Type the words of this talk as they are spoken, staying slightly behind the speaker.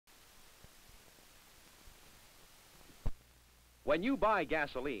When you buy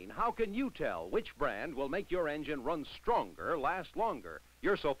gasoline, how can you tell which brand will make your engine run stronger, last longer?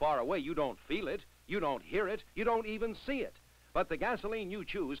 You're so far away you don't feel it, you don't hear it, you don't even see it. But the gasoline you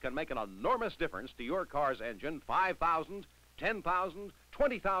choose can make an enormous difference to your car's engine 5,000, 10,000,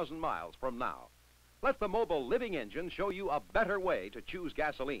 20,000 miles from now. Let the Mobil living engine show you a better way to choose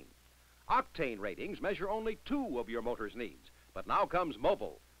gasoline. Octane ratings measure only 2 of your motor's needs. But now comes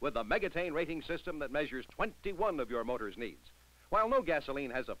Mobil with the Megatane rating system that measures 21 of your motor's needs. While no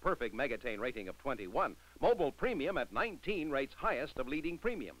gasoline has a perfect Megatane rating of 21, Mobil Premium at 19 rates highest of leading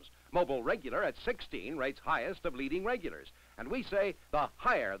premiums. Mobil Regular at 16 rates highest of leading regulars. And we say the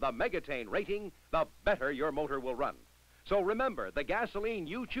higher the Megatane rating, the better your motor will run. So remember, the gasoline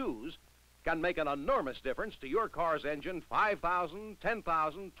you choose can make an enormous difference to your car's engine 5,000,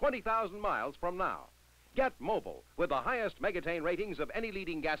 10,000, 20,000 miles from now. Get Mobil with the highest Megatane ratings of any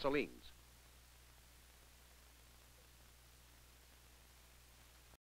leading gasolines.